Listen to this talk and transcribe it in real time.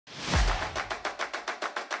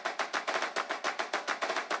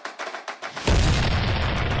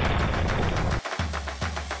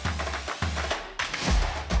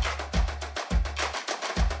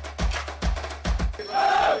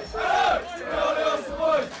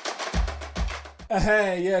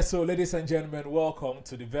Hey, yeah, so ladies and gentlemen, welcome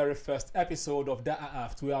to the very first episode of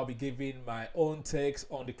D.A.A.A.F.T, where I'll be giving my own takes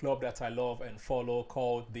on the club that I love and follow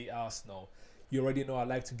called the Arsenal. You already know I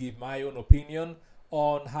like to give my own opinion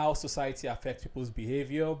on how society affects people's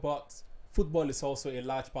behavior, but football is also a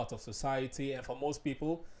large part of society, and for most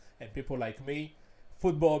people, and people like me,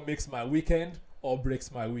 football makes my weekend or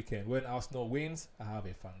breaks my weekend. When Arsenal wins, I have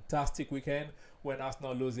a fantastic weekend. When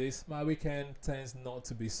Arsenal loses, my weekend tends not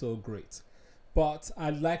to be so great. But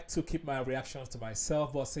I like to keep my reactions to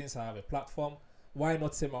myself, but since I have a platform, why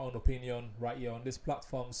not say my own opinion right here on this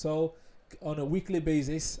platform? So on a weekly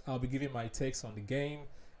basis, I'll be giving my takes on the game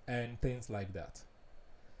and things like that.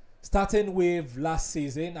 Starting with last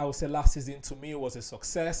season, I would say last season to me was a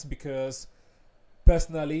success because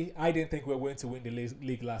personally, I didn't think we were going to win the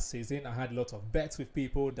league last season. I had a lot of bets with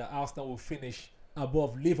people that Arsenal will finish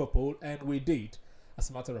above Liverpool, and we did. As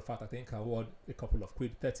a matter of fact, I think I won a couple of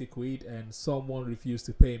quid, 30 quid, and someone refused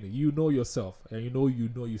to pay me. You know yourself, and you know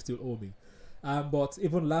you still owe me. But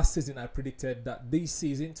even last season, I predicted that this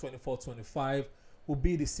season, 24-25, will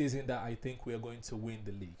be the season that I think we are going to win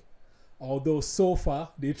the league. Although so far,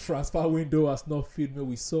 the transfer window has not filled me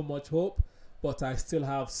with so much hope, but I still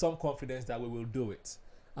have some confidence that we will do it.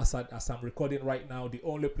 As I'm recording right now, the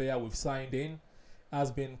only player we've signed in has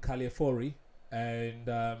been Caliafori, and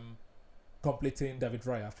completing David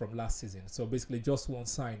Raya from last season. So basically just one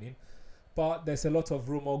signing. But there's a lot of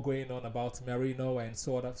rumor going on about Marino and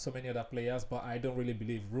so many other players, but I don't really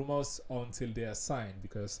believe rumors until they are signed,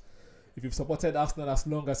 because if you've supported Arsenal as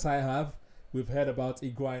long as I have, we've heard about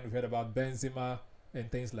Higuain, we've heard about Benzema and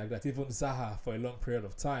things like that. Even Zaha for a long period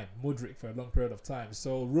of time, Mudryk for a long period of time.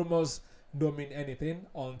 So rumors don't mean anything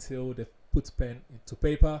until they put pen to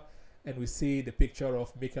paper and we see the picture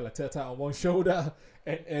of Mikel Arteta on one shoulder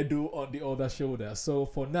and Edu on the other shoulder. So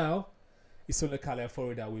for now, it's only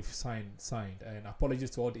Caliafori that we've signed. And apologies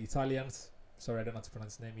to all the Italians. Sorry, I don't know how to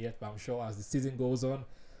pronounce his name yet, but I'm sure as the season goes on,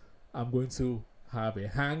 I'm going to have a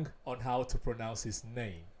hang on how to pronounce his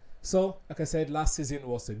name. So, like I said, last season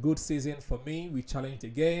was a good season for me. We challenged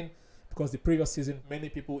again because the previous season, many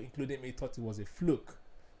people, including me, thought it was a fluke.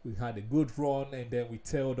 We had a good run and then we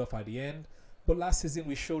tailed off at the end. But last season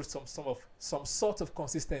we showed some sort of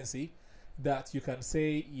consistency that you can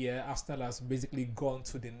say, yeah, Arsenal has basically gone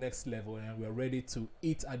to the next level and we're ready to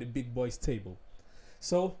eat at the big boys table.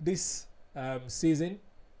 So this season,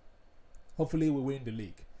 hopefully we win the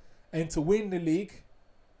league. And to win the league,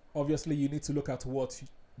 obviously you need to look at what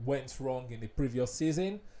went wrong in the previous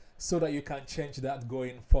season so that you can change that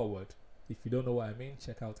going forward. If you don't know what I mean,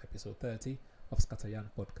 check out episode 30 of Scatteryan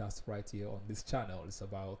podcast right here on this channel. It's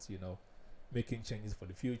about, making changes for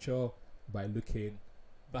the future by looking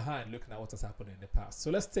behind, looking at what has happened in the past.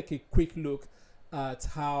 So let's take a quick look at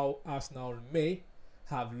how Arsenal may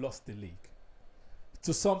have lost the league.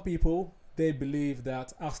 To some people, they believe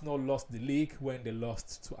that Arsenal lost the league when they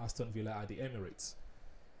lost to Aston Villa at the Emirates.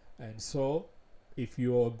 And so, if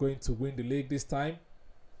you're going to win the league this time,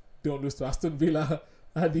 don't lose to Aston Villa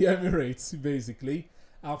at the Emirates, basically.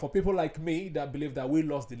 And for people like me that believe that we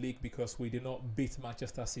lost the league because we did not beat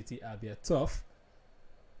Manchester City at their turf,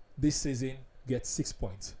 this season gets 6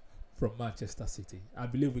 points from Manchester City. I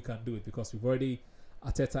believe we can do it because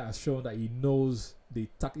Arteta has shown that he knows he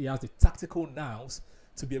has the tactical nous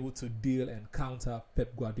to be able to deal and counter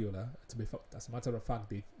Pep Guardiola. As a matter of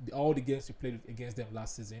fact, all the games we played against them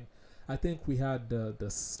last season, I think we had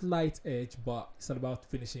the slight edge, but it's not about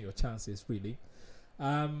finishing your chances really.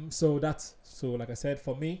 So like I said,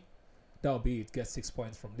 for me, that'll be it. Get 6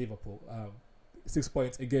 points from Liverpool. 6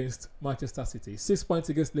 points against Manchester City. 6 points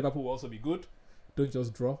against Liverpool will also be good. Don't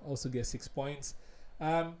just draw. Also get 6 points.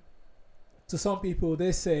 To some people,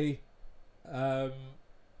 they say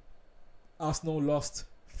Arsenal lost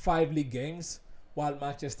 5 league games while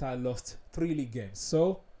Manchester lost 3 league games.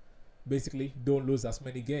 So basically, don't lose as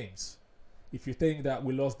many games. If you think that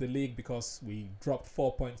we lost the league because we dropped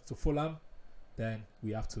 4 points to Fulham, then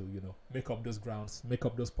we have to, make up those grounds, make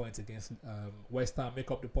up those points against West Ham, make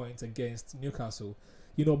up the points against Newcastle.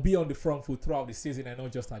 Be on the front foot throughout the season and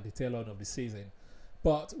not just at the tail end of the season.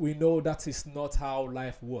 But we know that is not how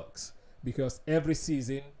life works, because every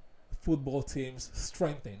season, football teams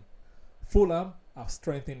strengthen. Fulham have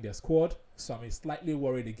strengthened their squad, so I'm slightly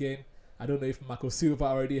worried again. I don't know if Marco Silva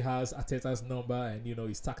already has Arteta's number and,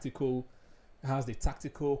 has the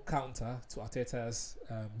tactical counter to Arteta's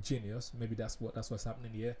genius. Maybe that's what's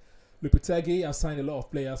happening here. Lopetegui has signed a lot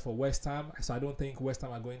of players for West Ham, so I don't think West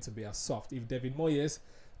Ham are going to be as soft. If David Moyes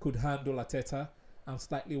could handle Arteta, I'm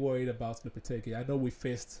slightly worried about Lopetegui. I know we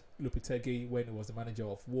faced Lopetegui when he was the manager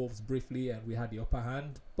of Wolves briefly and we had the upper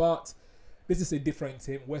hand, but This is a different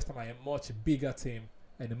team. West Ham are a much bigger team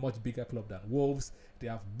and a much bigger club than Wolves. They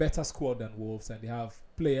have better squad than Wolves, and they have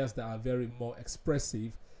players that are very more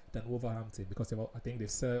expressive than Wolverhampton, because I think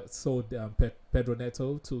they've sold Pedro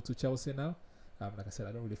Neto to Chelsea now. Like I said,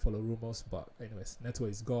 I don't really follow rumors, but anyways, Neto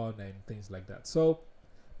is gone and things like that. So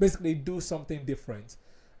basically, do something different.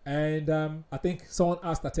 And I think someone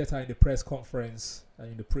asked Arteta in the press conference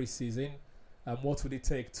in the preseason, what would it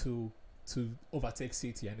take to overtake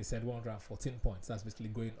City, and he said 114 points. That's basically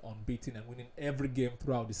going unbeaten and winning every game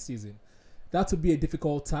throughout the season. That would be a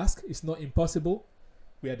difficult task. It's not impossible.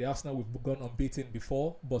 We are the Arsenal, we've gone unbeaten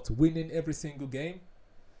before, but winning every single game,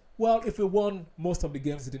 well, if we won most of the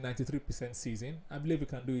games in the 93% season, I believe we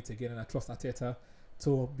can do it again, and I trust Arteta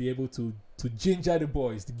to be able to ginger the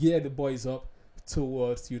boys, to gear the boys up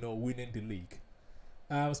towards, winning the league.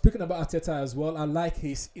 Speaking about Arteta as well, I like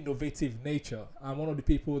his innovative nature. I'm one of the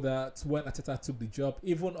people that when Arteta took the job,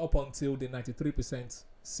 even up until the 93%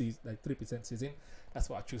 season, that's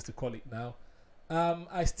what I choose to call it now,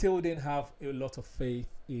 I still didn't have a lot of faith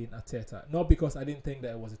in Arteta. Not because I didn't think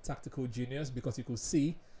that it was a tactical genius, because you could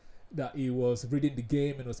see that he was reading the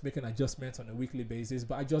game and was making adjustments on a weekly basis,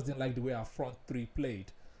 but I just didn't like the way our front three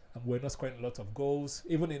played. And we're not scoring a lot of goals.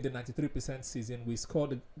 Even in the 93% season, we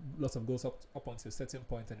scored lots of goals up until a certain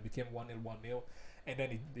point, and it became 1-0, 1-0. And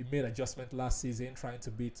then he made adjustment last season, trying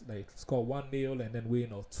to score 1-0 and then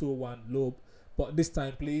win, or 2-1 low. But this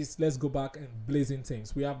time, please, let's go back and blazing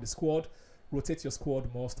things. We have the squad. Rotate your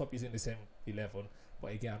squad more. Stop using the same 11.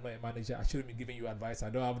 But again, I'm not a manager. I shouldn't be giving you advice. I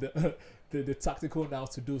don't have the tactical now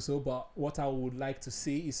to do so. But what I would like to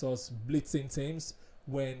see is us blitzing teams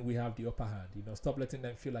when we have the upper hand. Stop letting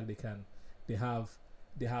them feel like they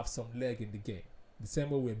have some leg in the game. The same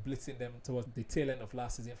way we're blitzing them towards the tail end of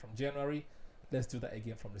last season from January. Let's do that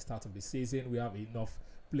again from the start of the season. We have enough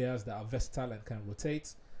players that are versatile and can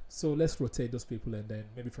rotate. So let's rotate those people, and then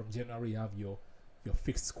maybe from January you have your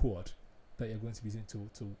fixed squad that you're going to be using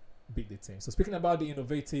to beat the team. So speaking about the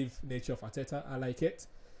innovative nature of Arteta, I like it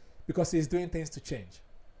because he's doing things to change.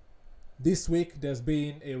 This week there's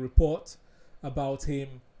been a report about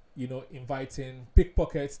him, inviting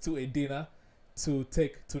pickpockets to a dinner to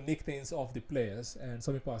nick things off the players, and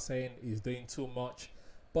some people are saying he's doing too much.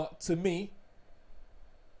 But to me,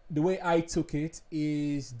 the way I took it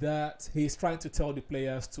is that he's trying to tell the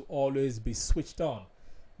players to always be switched on.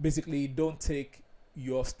 Basically, don't take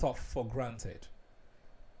your stuff for granted.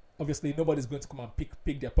 Obviously, nobody's going to come and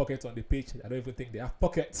pick their pockets on the pitch. I don't even think they have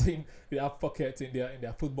pockets in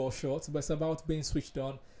their football shorts. But it's about being switched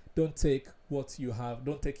on. Don't take what you have.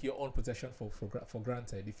 Don't take your own possession for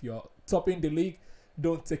granted. If you're topping the league,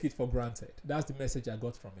 don't take it for granted. That's the message I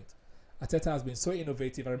got from it. Arteta has been so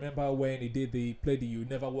innovative. I remember when he did the "You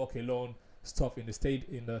Never Walk Alone" stuff in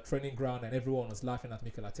the training ground, and everyone was laughing at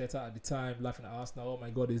Mikel Arteta at the time, laughing at Arsenal. Oh my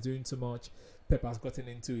God, he's doing too much. Pep has gotten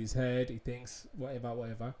into his head. He thinks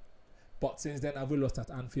whatever. But since then, have we lost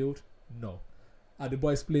at Anfield? No. Are the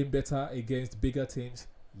boys playing better against bigger teams?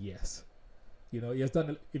 Yes. He has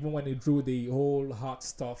done, even when he drew the whole heart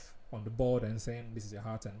stuff on the board and saying this is your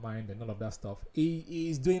heart and mind and all of that stuff, he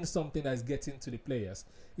is doing something that's getting to the players.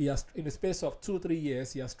 He has, in the space of 2-3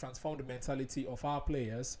 years, he has transformed the mentality of our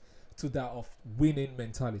players to that of winning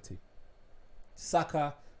mentality.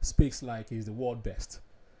 Saka speaks like he's the world best.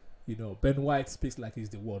 Ben White speaks like he's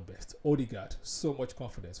the world best. Odegaard, so much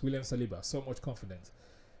confidence. William Saliba, so much confidence.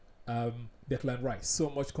 Declan Rice, so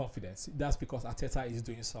much confidence. That's because Arteta is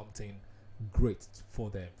doing something great for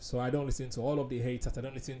them. So I don't listen to all of the haters. I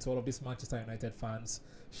don't listen to all of these Manchester United fans,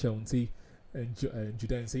 Shaunti and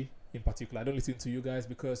Judensi in particular. I don't listen to you guys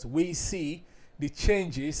because we see the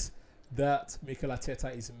changes that Mikel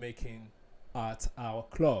Arteta is making at our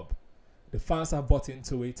club. The fans have bought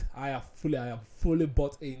into it. I am fully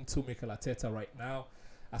bought into Mikel Arteta right now.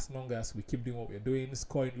 As long as we keep doing what we're doing,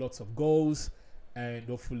 scoring lots of goals, and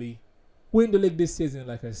hopefully win the league this season,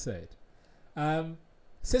 like I said.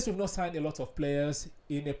 Since we've not signed a lot of players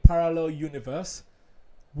in a parallel universe,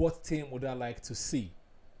 what team would I like to see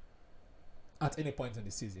at any point in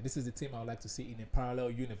the season? This is the team I would like to see in a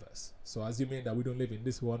parallel universe. So assuming that we don't live in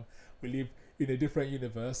this one, we live in a different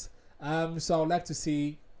universe. So I would like to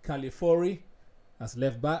see Califuori as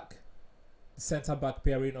left back. Centre back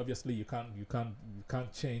pairing, obviously you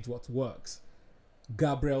can't change what works.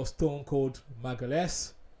 Gabriel Stone Cold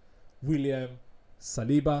Magalhaes, William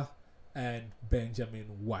Saliba, and Benjamin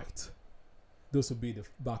White. Those will be the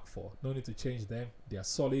back four. No need to change them. They are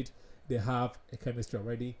solid. They have a chemistry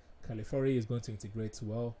already. Califuori is going to integrate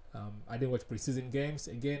well. I didn't watch preseason games.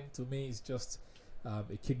 Again, to me, it's just a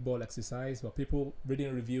kickball exercise. But people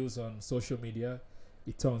reading reviews on social media,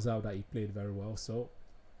 it turns out that he played very well. So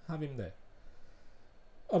have him there.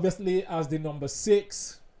 Obviously, as the number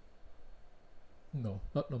 6. No,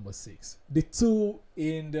 not number 6. The 2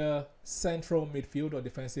 in the central midfield or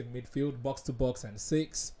defensive midfield, box to box and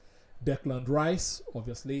 6. Declan Rice,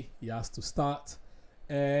 obviously, he has to start.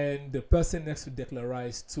 And the person next to Declan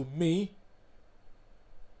Rice, to me,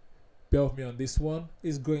 bear with me on this one,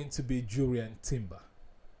 is going to be Jurrien Timber.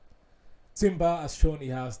 Timber has shown he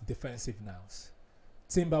has defensive nous.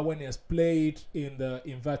 Timber, when he has played in the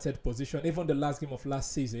inverted position, even the last game of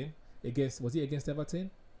last season, was he against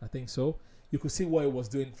Everton? I think so. You could see what he was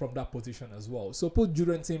doing from that position as well. So put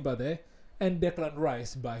Jurrien Timber there and Declan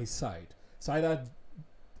Rice by his side. So either,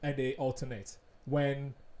 and they alternate.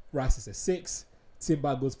 When Rice is a 6,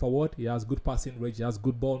 Timber goes forward. He has good passing range. He has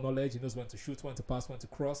good ball knowledge. He knows when to shoot, when to pass, when to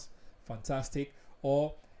cross. Fantastic.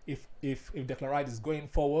 Or if Declan Rice is going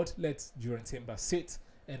forward, let Jurrien Timber sit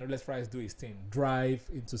and let Rice do his thing. Drive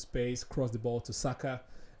into space, cross the ball to Saka,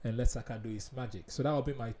 and let Saka do his magic. So that will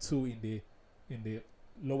be my 2 in the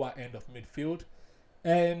lower end of midfield.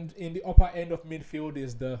 And in the upper end of midfield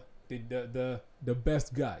is the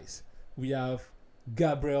best guys. We have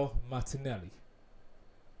Gabriel Martinelli,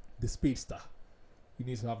 the speedster. You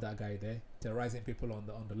need to have that guy there, terrorizing people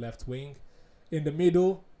on the left wing. In the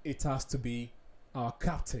middle, it has to be our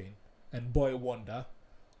captain and boy wonder,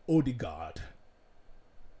 Odegaard.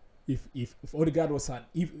 If Odegaard was an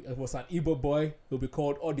Igbo boy, it would be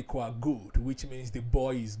called Odikwa Good, which means the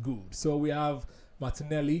boy is good. So we have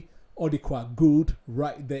Martinelli, Odikwa Good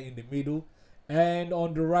right there in the middle. And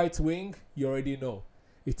on the right wing, you already know,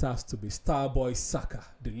 it has to be Starboy Saka,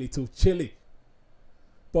 the little chili.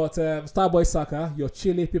 But Starboy Saka, your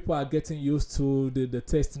chili, people are getting used to the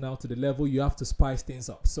taste now, to the level you have to spice things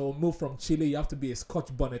up. So move from chili, you have to be a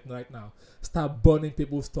Scotch bonnet right now. Start burning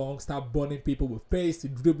people's tongues, start burning people with paste,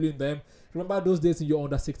 dribbling them. Remember those days in your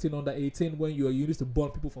under 16, under 18 when you used to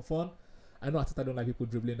burn people for fun? I know Arteta don't like people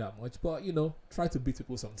dribbling that much, but you know, try to beat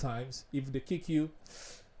people sometimes. If they kick you,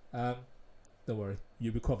 don't worry,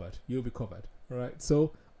 you'll be covered. You'll be covered. All right.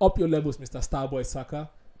 So up your levels, Mr. Starboy Saka.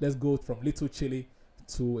 Let's go from little chili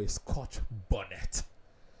to a Scotch bonnet.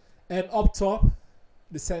 And up top,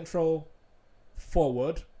 the central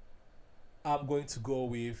forward, I'm going to go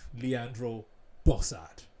with Leandro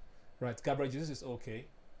Bossard. Right, Gabriel Jesus is okay.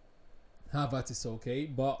 Havertz is okay,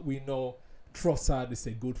 but we know Trossard is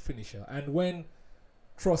a good finisher. And when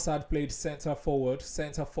Trossard played centre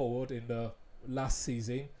forward in the last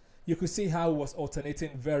season, you could see how he was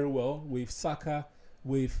alternating very well with Saka,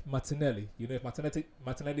 with Martinelli. You know, if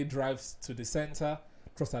Martinelli drives to the centre,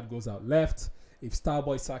 Trossard goes out left. If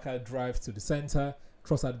Starboy Saka drives to the centre,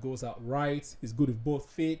 Trossard goes out right. He's good with both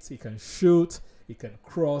feet. He can shoot. He can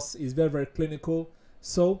cross. He's very, very clinical.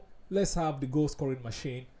 So let's have the goal scoring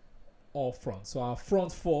machine all front. So our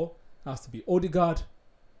front 4 has to be Odegaard,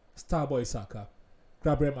 Starboy Saka,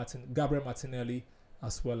 Gabriel Martinelli,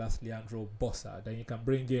 as well as Leandro Bossard. Then you can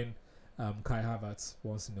bring in Kai Havertz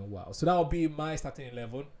once in a while. So that will be my starting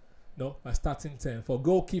 11. No, my starting 10. For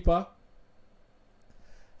goalkeeper,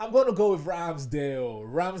 I'm going to go with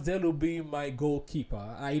Ramsdale. Ramsdale will be my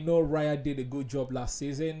goalkeeper. I know Raya did a good job last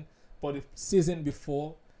season, but the season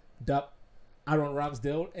before, that Aaron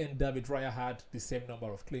Ramsdale and David Raya had the same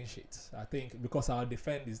number of clean sheets. I think because our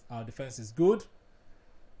defense is good,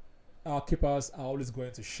 our keepers are always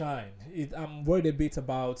going to shine. I'm worried a bit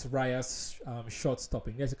about Raya's shot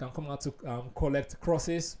stopping. Yes, he can come out to collect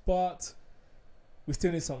crosses, but we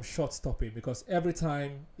still need some shot stopping because every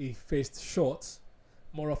time he faced shots,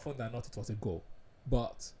 more often than not, it was a goal.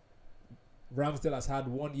 But Ramsdale has had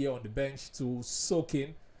 1 year on the bench to soak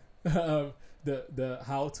in the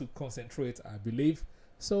how to concentrate, I believe.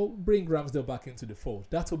 So bring Ramsdale back into the fold.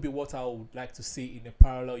 That would be what I would like to see in a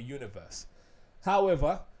parallel universe.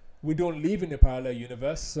 However, we don't live in a parallel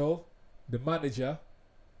universe, so the manager,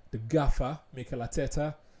 the gaffer, Mikel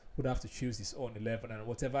Arteta, would have to choose his own 11, and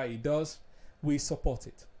whatever he does, we support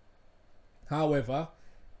it. However,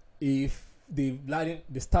 if the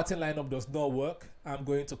starting lineup does not work, I'm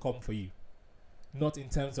going to come for you. Not in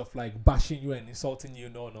terms of like bashing you and insulting you.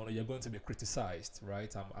 No, you're going to be criticized,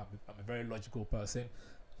 right? I'm a very logical person.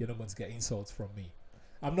 You're not going to get insults from me.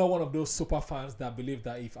 I'm not one of those super fans that believe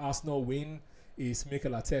that if Arsenal win, it's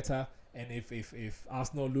Mikel Arteta, and if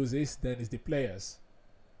Arsenal loses, then it's the players.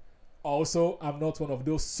 Also, I'm not one of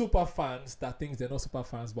those super fans that thinks they're not super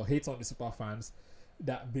fans but hates on the super fans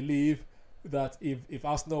that believe that if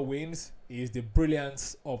Arsenal wins, it's the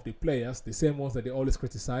brilliance of the players, the same ones that they always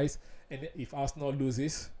criticize, and if Arsenal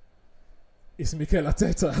loses, it's Mikel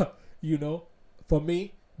Arteta. You know, for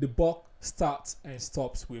me, the buck starts and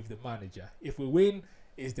stops with the manager. If we win,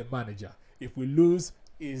 it's the manager. If we lose,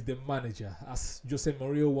 it's the manager. As Jose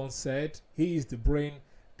Mourinho once said, he is the brain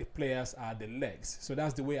the players are the legs. So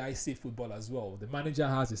that's the way I see football as well. The manager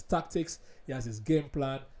has his tactics, he has his game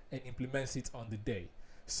plan, and implements it on the day.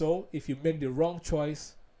 So if you make the wrong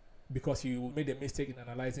choice because you made a mistake in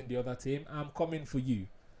analyzing the other team, I'm coming for you.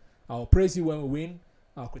 I'll praise you when we win,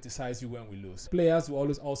 I'll criticize you when we lose. Players will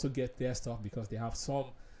always also get their stuff because they have some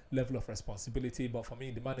level of responsibility, but for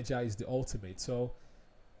me, the manager is the ultimate. So,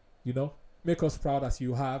 you know, make us proud as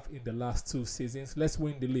you have in the last 2 seasons. Let's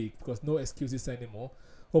win the league because no excuses anymore.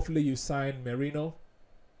 Hopefully you sign Merino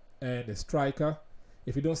and a striker.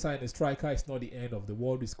 If you don't sign a striker, it's not the end of the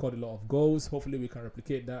world. We scored a lot of goals. Hopefully we can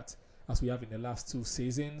replicate that as we have in the last 2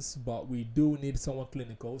 seasons. But we do need someone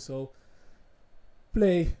clinical. So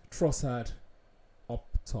play Trossard up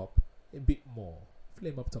top a bit more.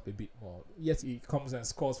 Flame up top a bit more. Yes, he comes and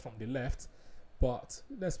scores from the left, but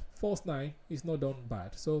that's false 9 is not done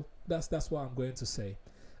bad. So that's what I'm going to say.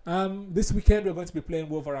 This weekend we're going to be playing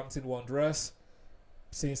Wolverhampton Wanderers.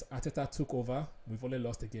 Since Arteta took over, we've only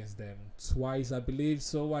lost against them twice, I believe.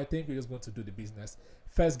 So I think we're just going to do the business.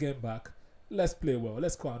 First game back, let's play well.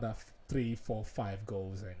 Let's score under 3, 4, 5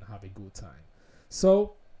 goals and have a good time.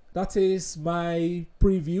 So that is my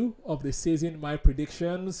preview of the season, my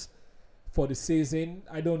predictions for the season.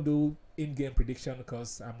 I don't do in-game prediction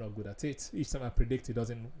because I'm not good at it. Each time I predict, it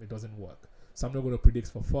doesn't work. So I'm not going to predict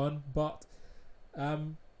for fun. But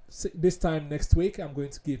this time next week, I'm going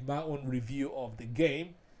to give my own review of the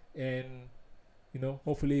game, and you know,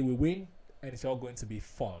 hopefully we win, and it's all going to be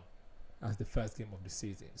fun as the first game of the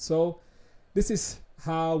season. So this is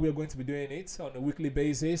how we're going to be doing it on a weekly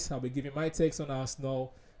basis. I'll be giving my takes on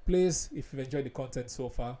Arsenal. Please, if you've enjoyed the content so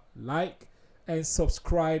far, like and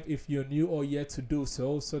subscribe if you're new or yet to do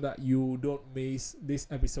so that you don't miss these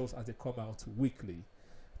episodes as they come out weekly.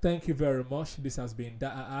 Thank you very much. This has been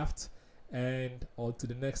Daaaft. And until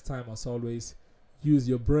the next time, as always, use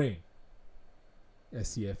your brain.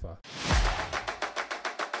 SCFR.